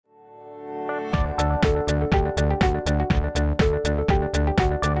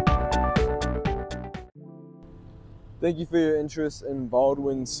Thank you for your interest in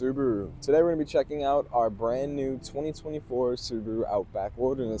Baldwin Subaru. Today we're going to be checking out our brand new 2024 Subaru Outback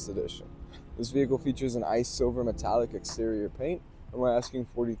Wilderness Edition. This vehicle features an ice silver metallic exterior paint, and we're asking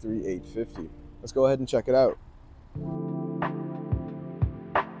 $43,850. Let's go ahead and check it out.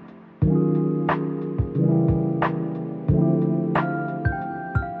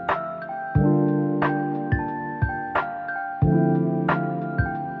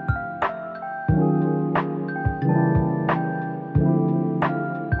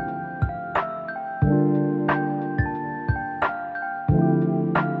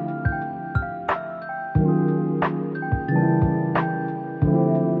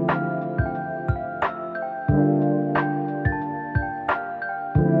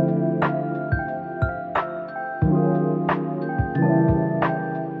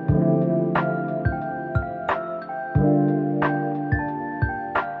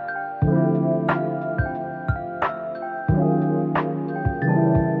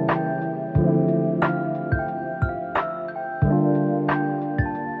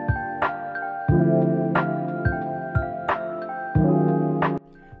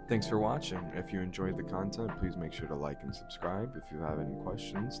 Thanks for watching. If you enjoyed the content, please make sure to like and subscribe. If you have any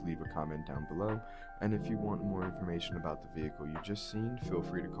questions, leave a comment down below. And if you want more information about the vehicle you just seen, feel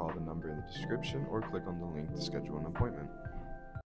free to call the number in the description or click on the link to schedule an appointment.